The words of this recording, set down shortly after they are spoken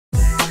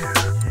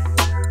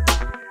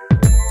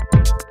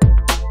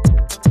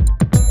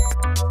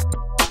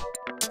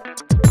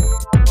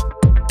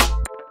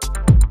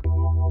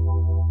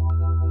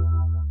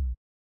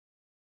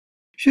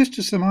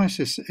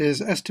Schistosomiasis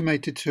is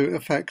estimated to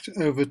affect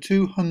over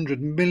 200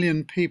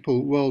 million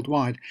people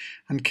worldwide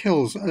and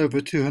kills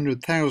over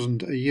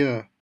 200,000 a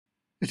year.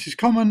 It is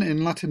common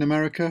in Latin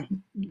America,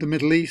 the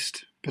Middle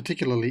East,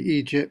 particularly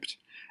Egypt,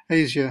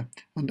 Asia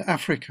and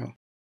Africa.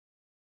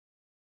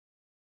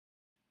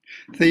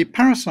 The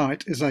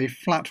parasite is a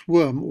flat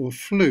worm or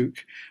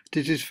fluke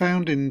that is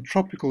found in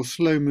tropical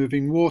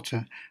slow-moving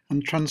water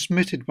and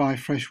transmitted by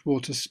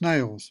freshwater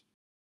snails.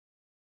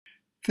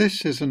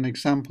 This is an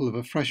example of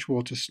a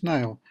freshwater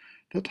snail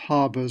that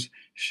harbours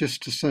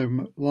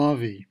schistosome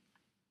larvae.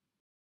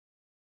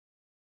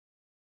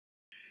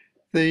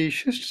 The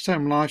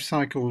schistosome life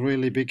cycle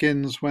really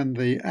begins when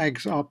the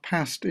eggs are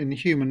passed in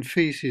human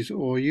feces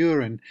or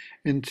urine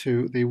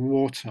into the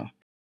water.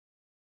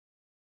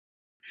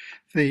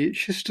 The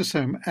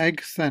schistosome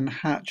eggs then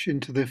hatch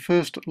into the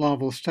first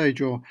larval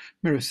stage, or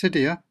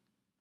miracidia.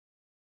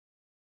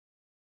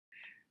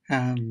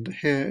 And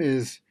here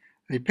is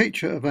a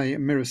picture of a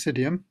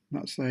miracidium,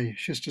 that's a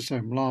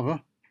schistosome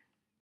larva.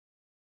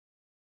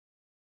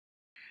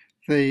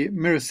 The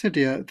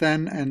miracidia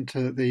then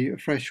enter the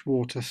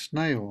freshwater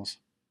snails.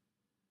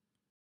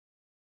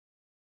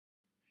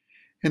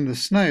 In the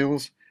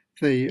snails,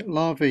 the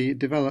larvae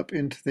develop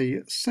into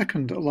the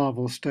second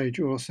larval stage,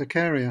 or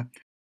circaria.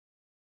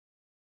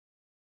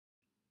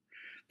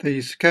 The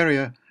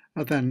circaria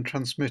are then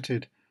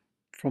transmitted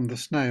from the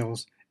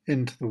snails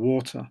into the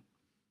water.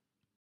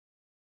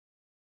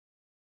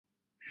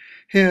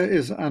 Here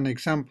is an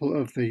example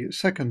of the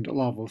second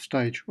larval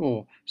stage,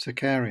 or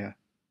circaria.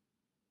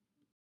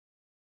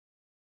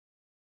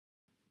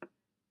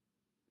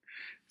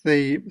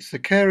 The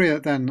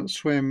circaria then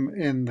swim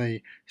in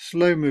the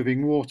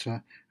slow-moving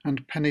water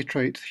and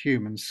penetrate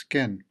human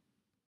skin.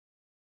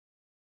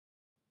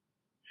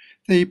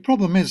 The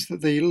problem is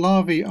that the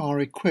larvae are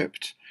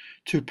equipped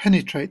to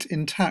penetrate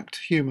intact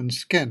human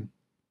skin.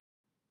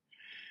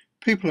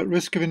 People at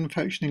risk of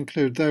infection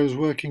include those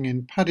working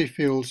in paddy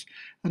fields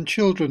and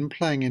children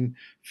playing in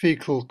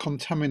fecal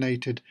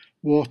contaminated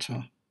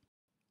water.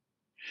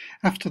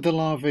 After the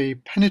larvae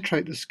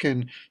penetrate the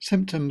skin,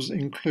 symptoms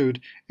include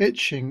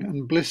itching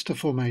and blister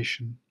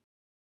formation.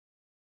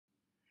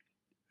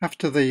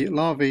 After the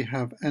larvae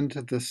have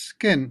entered the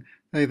skin,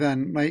 they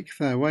then make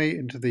their way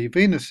into the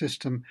venous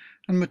system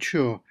and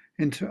mature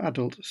into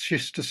adult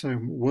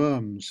schistosome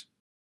worms.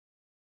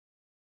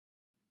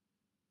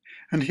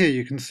 And here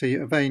you can see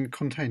a vein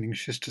containing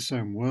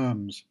schistosome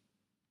worms.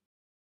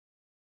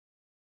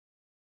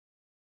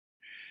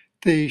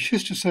 The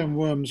schistosome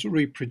worms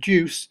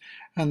reproduce,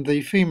 and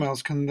the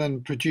females can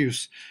then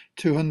produce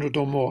 200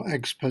 or more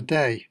eggs per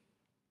day.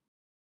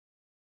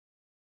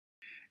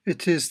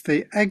 It is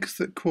the eggs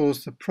that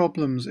cause the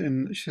problems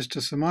in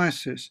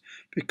schistosomiasis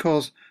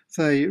because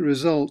they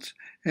result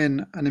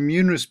in an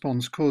immune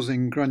response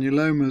causing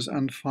granulomas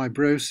and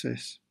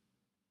fibrosis.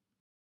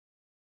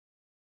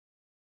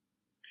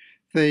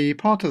 The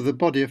part of the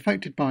body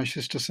affected by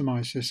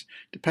schistosomiasis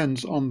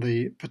depends on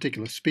the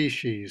particular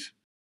species.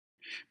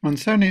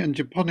 Mansoni and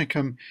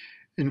Japonicum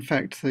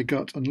infect the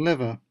gut and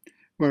liver,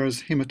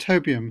 whereas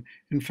Haematobium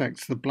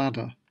infects the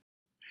bladder.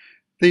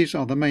 These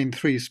are the main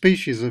three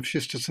species of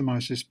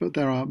schistosomiasis, but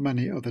there are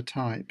many other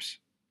types.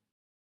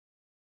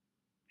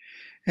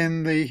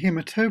 In the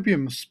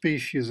Haematobium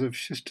species of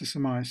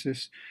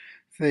schistosomiasis,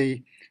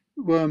 the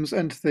worms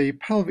enter the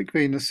pelvic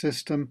venous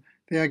system,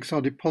 the eggs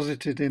are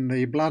deposited in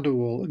the bladder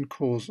wall and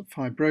cause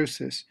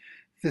fibrosis.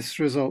 This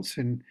results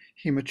in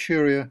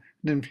hematuria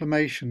and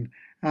inflammation,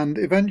 and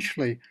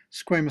eventually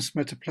squamous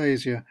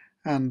metaplasia,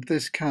 and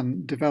this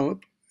can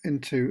develop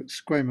into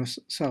squamous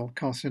cell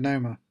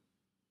carcinoma.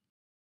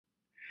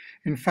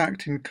 In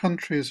fact, in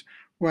countries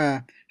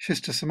where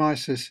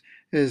schistosomiasis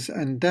is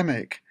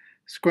endemic,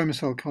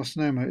 squamous cell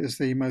carcinoma is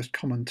the most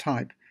common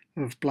type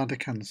of bladder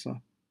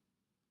cancer.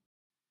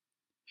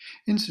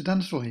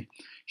 Incidentally,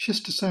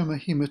 Schistosome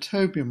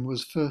haematobium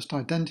was first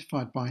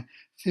identified by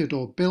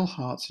Theodore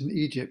Bilharz in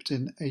Egypt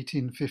in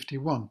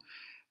 1851,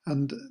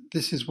 and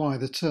this is why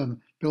the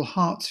term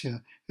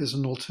bilharzia is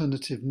an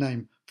alternative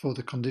name for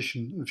the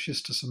condition of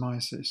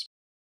schistosomiasis.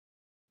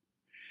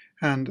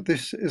 And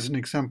this is an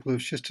example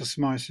of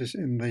schistosomiasis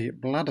in the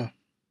bladder.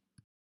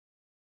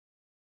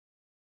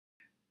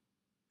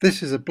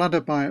 This is a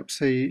bladder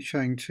biopsy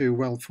showing two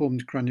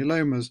well-formed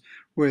granulomas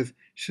with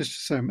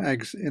schistosome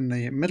eggs in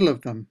the middle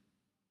of them.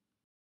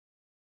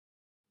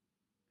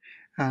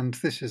 And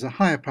this is a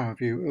higher power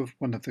view of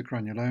one of the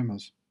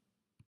granulomas.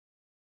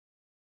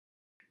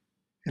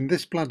 In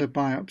this bladder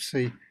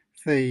biopsy,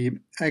 the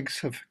eggs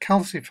have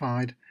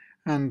calcified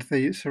and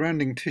the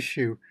surrounding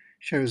tissue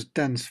shows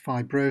dense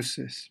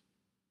fibrosis.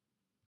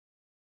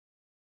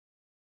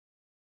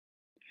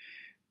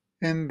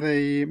 In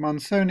the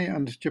Mansoni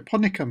and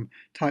Japonicum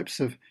types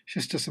of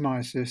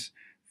schistosomiasis,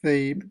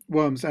 the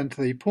worms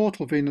enter the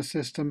portal venous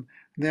system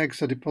and the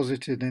eggs are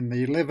deposited in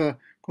the liver,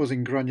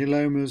 causing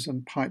granulomas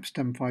and pipe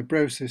stem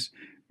fibrosis,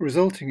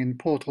 resulting in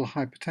portal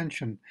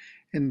hypertension.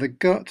 In the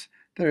gut,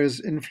 there is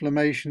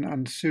inflammation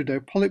and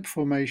pseudopolyp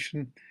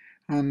formation,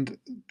 and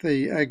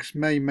the eggs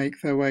may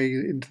make their way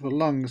into the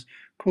lungs,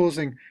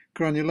 causing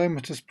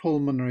granulomatous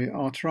pulmonary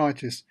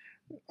arteritis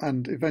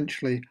and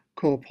eventually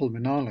cor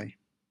pulmonale.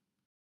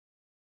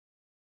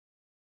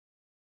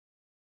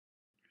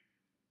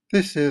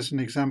 This is an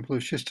example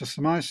of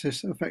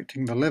schistosomiasis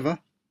affecting the liver.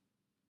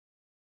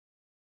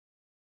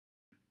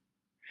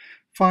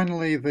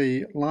 Finally,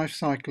 the life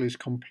cycle is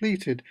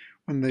completed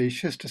when the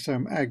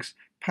schistosome eggs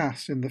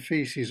pass in the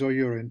feces or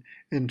urine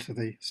into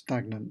the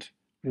stagnant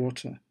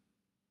water.